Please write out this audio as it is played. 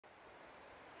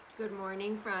Good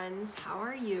morning, friends. How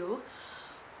are you?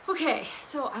 Okay,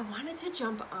 so I wanted to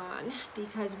jump on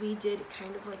because we did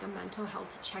kind of like a mental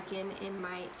health check-in in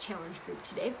my challenge group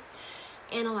today.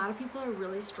 And a lot of people are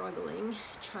really struggling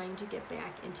trying to get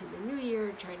back into the new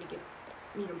year, trying to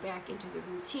get back into the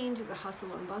routine, to the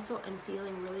hustle and bustle, and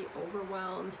feeling really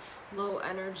overwhelmed, low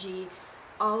energy,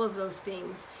 all of those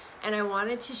things. And I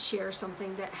wanted to share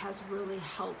something that has really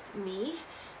helped me,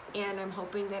 and I'm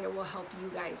hoping that it will help you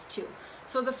guys too.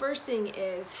 So the first thing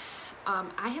is,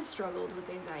 I have struggled with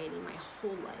anxiety my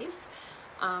whole life,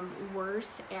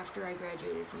 worse after I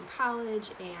graduated from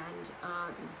college,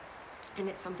 and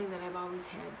it's something that I've always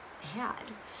had.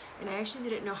 And I actually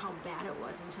didn't know how bad it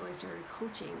was until I started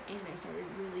coaching, and I started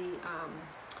really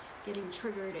getting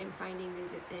triggered and finding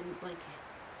these, and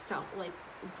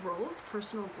growth,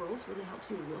 personal growth really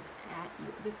helps you look at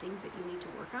the things that you need to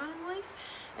work on in life.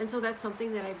 And so that's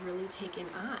something that I've really taken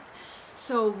on.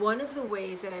 So one of the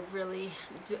ways that I've really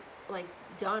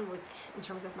done with in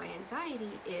terms of my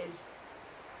anxiety is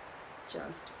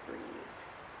just breathe.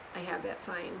 I have that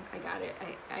sign. I got it.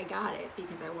 I got it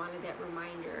because I wanted that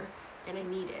reminder, and I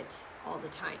need it all the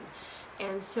time.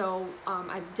 And so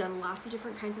I've done lots of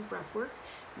different kinds of breath work.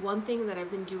 One thing that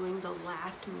I've been doing the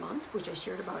last month, which I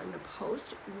shared about in a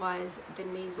post, was the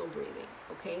nasal breathing,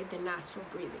 okay? The nostril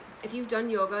breathing. If you've done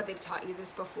yoga, they've taught you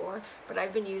this before, but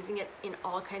I've been using it in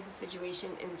all kinds of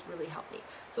situations, and it's really helped me.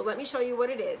 So let me show you what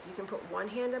it is. You can put one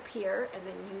hand up here and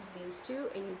then use these two,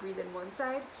 and you breathe in one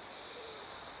side,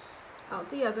 out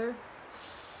the other.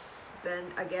 Then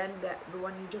again, the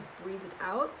one you just breathed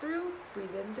out through,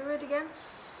 breathe in through it again,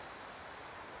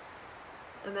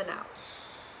 and then out.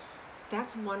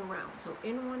 That's one round. So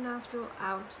in one nostril,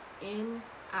 out, in,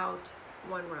 out,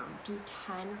 one round. Do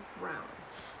 10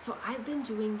 rounds. So I've been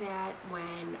doing that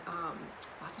when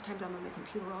lots of times I'm on the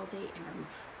computer all day and I'm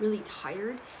really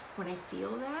tired. When I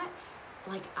feel that,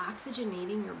 like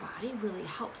oxygenating your body really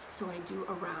helps. So I do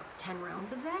around 10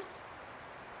 rounds of that.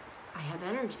 I have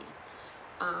energy.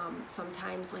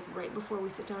 Sometimes like right before we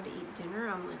sit down to eat dinner,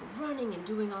 I'm like running and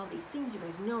doing all these things. You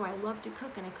guys know I love to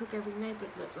cook, and I cook every night, but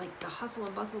like the hustle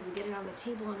and bustle to get it on the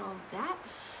table and all of that,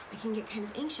 I can get kind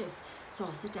of anxious. So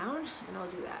I'll sit down and I'll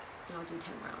do that, and I'll do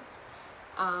 10 rounds.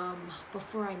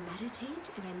 Before I meditate,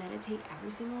 and I meditate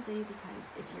every single day,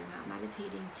 because if you're not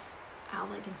meditating, all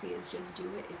I can say is just do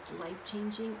it. It's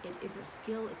life-changing. It is a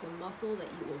skill. It's a muscle that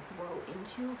you will grow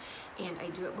into. And I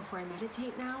do it before I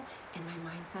meditate now, and my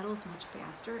mind settles much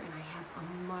faster, and I have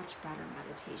a much better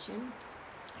meditation.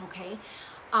 Okay.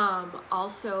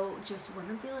 Also, just when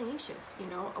I'm feeling anxious,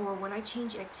 or when I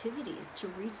change activities, to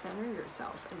recenter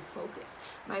yourself and focus.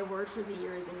 My word for the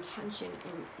year is intention,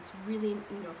 and it's really,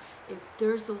 if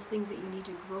there's those things that you need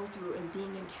to grow through, and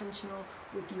being intentional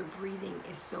with your breathing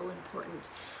is so important.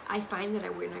 I find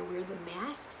that when I wear the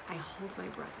masks, I hold my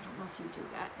breath. I don't know if you do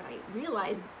that, but I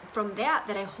realized from that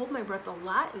I hold my breath a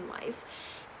lot in life.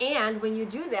 And when you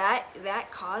do that,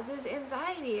 that causes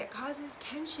anxiety. It causes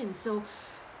tension. So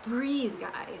breathe,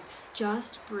 guys.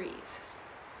 Just breathe,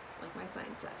 like my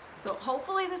sign says. So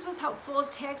hopefully this was helpful.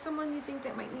 Tag someone you think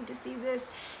that might need to see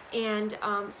this. And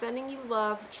sending you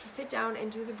love. Sit down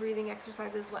and do the breathing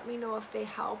exercises. Let me know if they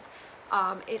help.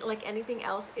 Like anything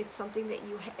else, it's something that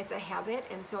it's a habit,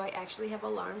 and so I actually have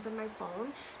alarms on my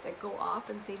phone that go off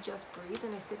and say just breathe,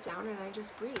 and I sit down and I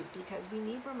just breathe, because we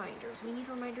need reminders. We need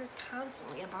reminders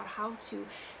constantly about how to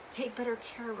take better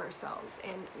care of ourselves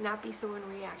and not be so in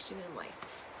reaction in life.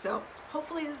 So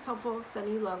hopefully this is helpful.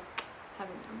 Sending you love. Have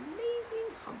an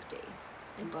amazing hump day,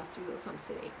 and bust through those humps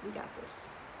today. We got this.